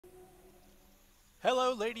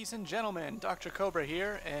Hello ladies and gentlemen, Dr. Cobra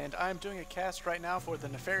here, and I'm doing a cast right now for the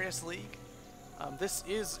Nefarious League. This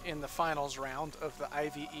is in the finals round of the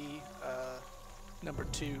IVE number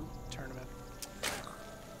 2 tournament.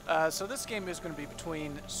 So this game is going to be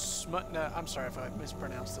between I'm sorry if I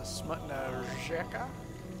mispronounced this, SmutnaRzeka,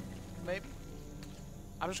 maybe?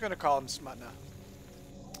 I'm just going to call him Smutna.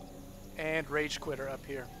 And Ragequitter up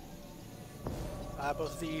here.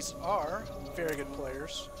 Both of these are very good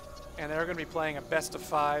players. And they're going to be playing a best of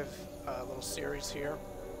 5 little series here.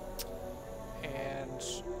 And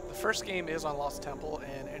the first game is on Lost Temple,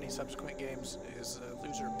 and any subsequent games is a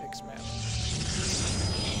loser picks map.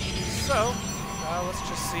 So, let's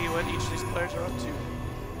just see what each of these players are up to.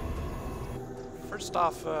 First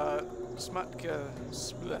off, Smutna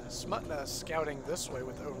scouting this way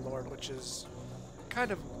with Overlord, which is kind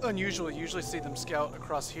of unusual. You usually see them scout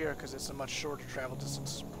across here because it's a much shorter travel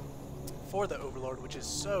distance for the Overlord, which is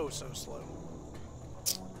so slow.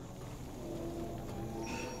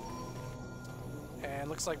 And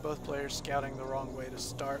looks like both players scouting the wrong way to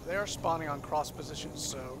start. They are spawning on cross positions,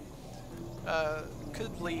 so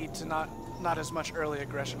could lead to not as much early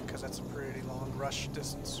aggression because that's a pretty long rush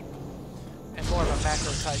distance. And more of a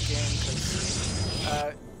macro type game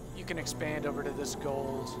because you can expand over to this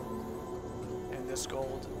gold and this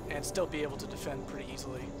gold and still be able to defend pretty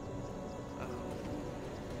easily.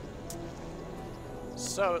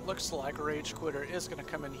 So it looks like Ragequitter is going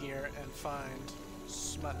to come in here and find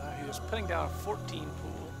Smutna, who's putting down a 14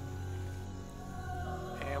 pool.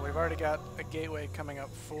 And we've already got a gateway coming up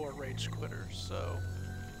for Ragequitter, so...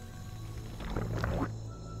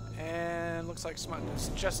 And looks like Smutna is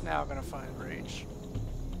just now going to find Rage.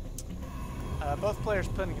 Both players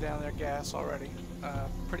putting down their gas already.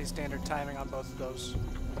 Pretty standard timing on both of those.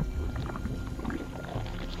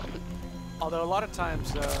 Although a lot of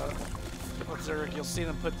times... Observe, you'll see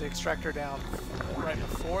them put the extractor down right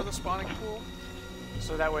before the spawning pool,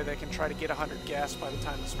 so that way they can try to get 100 gas by the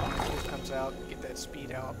time the spawning pool comes out, get that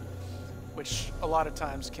speed out, which a lot of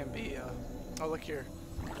times can be, oh look here,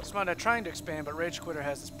 Smutna trying to expand, but Ragequitter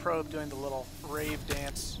has this probe doing the little rave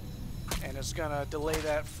dance, and is going to delay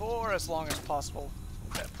that for as long as possible.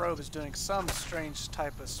 That probe is doing some strange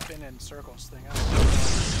type of spin in circles thing. I don't know.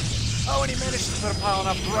 Oh, and he managed to put a pylon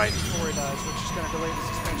up right before he dies, which is going to delay this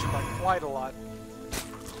expansion by quite a lot.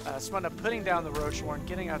 Smutna putting down the Roach Warren,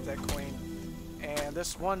 getting out that queen, and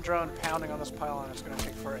this one drone pounding on this pylon is going to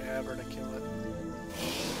take forever to kill it.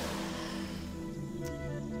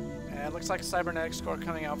 And it looks like a cybernetic score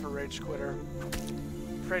coming out for Ragequitter.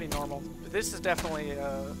 Pretty normal. But this is definitely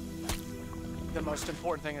the most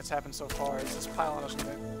important thing that's happened so far, is this pylon is going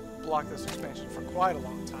to block this expansion for quite a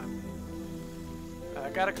long time.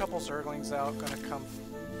 Got a couple Zerglings out, gonna come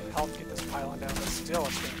help get this pylon down, but still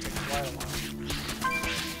it's gonna take quite a while.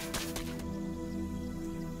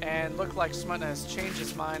 And look like Smutna has changed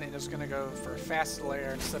his mind and is gonna go for a fast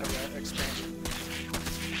layer instead of an expansion.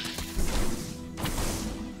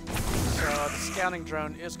 So the scouting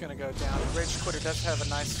drone is gonna go down. Ragequitter does have a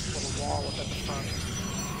nice little wall up at the front.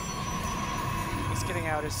 He's getting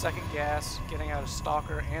out his second gas, getting out his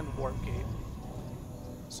Stalker and Warp Gate.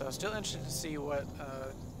 So still interested to see what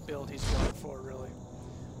build he's going for, really.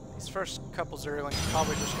 These first couple Zerglings are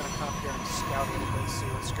probably just going to come up here and scout a little bit and see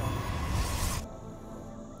what's going on.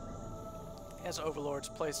 As Overlords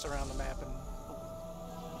placed around the map and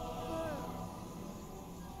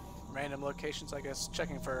random locations, I guess,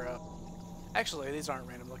 checking for... actually, these aren't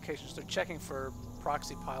random locations. They're checking for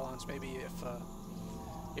proxy pylons. Maybe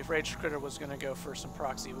if Ragequitter was going to go for some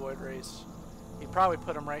proxy Void Rays, he'd probably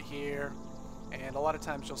put them right here. And a lot of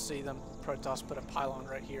times you'll see them, Protoss, put a pylon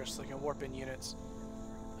right here so they can warp in units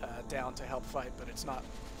down to help fight, but it's not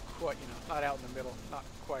quite, not out in the middle, not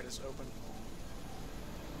quite as open.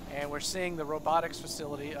 And we're seeing the robotics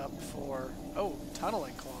facility up for, oh,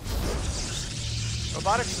 tunneling claws.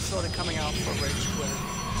 Robotics facility coming out for Ragequitter.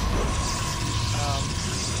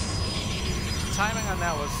 Timing on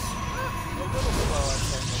that was a little slow, I'd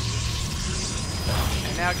say.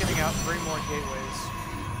 And now getting out 3 more gateways.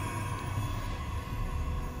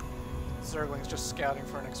 Zerglings just scouting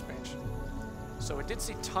for an expansion. So we did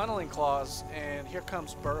see tunneling claws, and here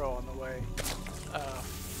comes Burrow on the way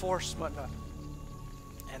for Smutna.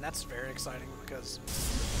 And that's very exciting because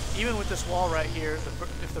even with this wall right here,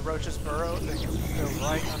 if the roaches burrow, they can go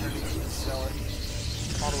right underneath and sell it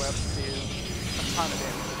all the way up to do a ton of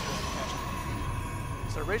damage if it doesn't catch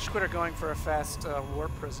it. So Ragequitter going for a fast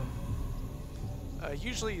Warp Prism.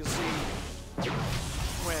 Usually you'll see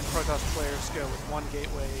when Protoss players go with one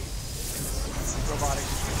gateway robotics,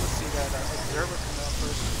 you usually see that observer come out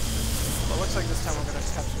first. But it looks like this time we're going to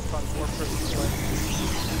have some fun Warp Prism play.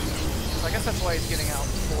 If I I guess that's why he's getting out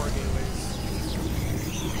 4 gateways.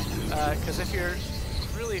 Because if you're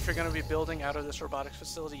going to be building out of this robotics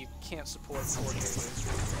facility, you can't support 4 gateways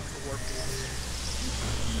for warp pools.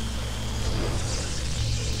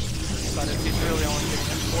 But if he's really only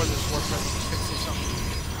getting it for this warp presence, he's going to see something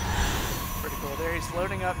pretty cool. There, he's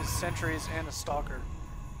loading up his sentries and a stalker.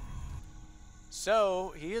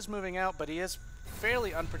 So he is moving out, but he is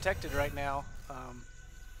fairly unprotected right now.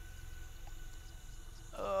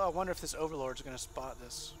 I wonder if this Overlord's going to spot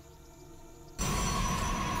this.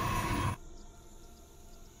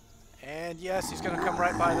 And yes, he's going to come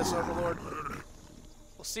right by this Overlord.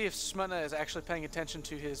 We'll see if Smutna is actually paying attention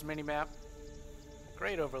to his mini-map.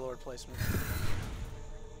 Great Overlord placement.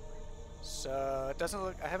 So it doesn't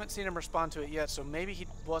look, I haven't seen him respond to it yet, so maybe he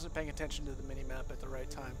wasn't paying attention to the mini-map at the right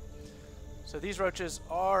time. So these roaches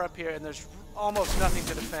are up here, and there's almost nothing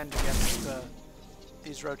to defend against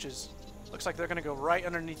these roaches. Looks like they're going to go right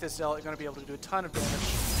underneath this zealot. They're going to be able to do a ton of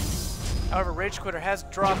damage. However, Ragequitter has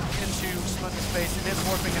dropped into Smutna's space and is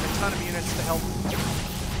morphing in a ton of units to help.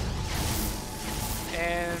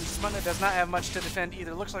 And Smutna does not have much to defend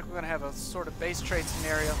either. Looks like we're going to have a sort of base trade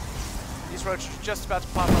scenario. These roaches are just about to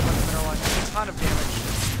pop up on the mineral line. A ton of damage.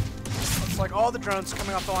 Looks like all the drones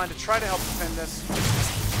coming off the line to try to help defend this.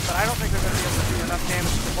 But I don't think they're going to be able to do enough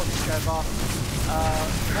damage to hold these guys off.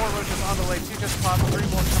 More roaches on the way. 2 just popped, 3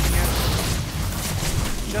 more coming in.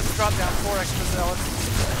 Just dropped down 4 extra zealots.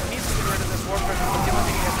 He needs to get rid of this warp presence, but the only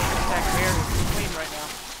thing he has to attack there is clean right now.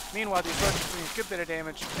 Meanwhile, these roaches are doing a good bit of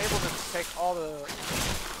damage, able to take all the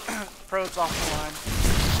probes off the line.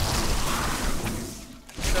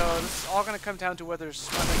 So this is all going to come down to whether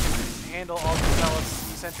Smutna can handle all the zealots,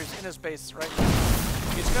 these sentries in his base right now.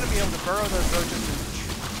 He's going to be able to burrow those roaches and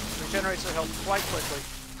regenerate their health quite quickly.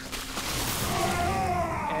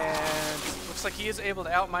 And looks like he is able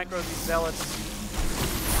to out-micro these zealots.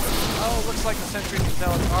 Oh, looks like the sentries and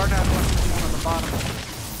zealots are now going to be on the bottom.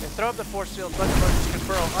 They throw up the force field, but the roaches can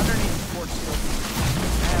burrow underneath the force field.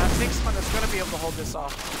 And I think Smutna's going to be able to hold this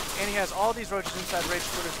off. And he has all these roaches inside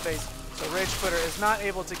Ragequitter's base, so Ragequitter is not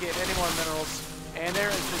able to get any more minerals. And there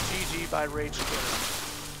is the GG by Ragequitter.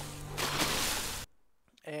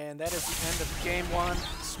 And that is the end of Game 1.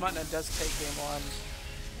 Smutna does take Game 1.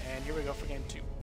 And here we go for Game 2.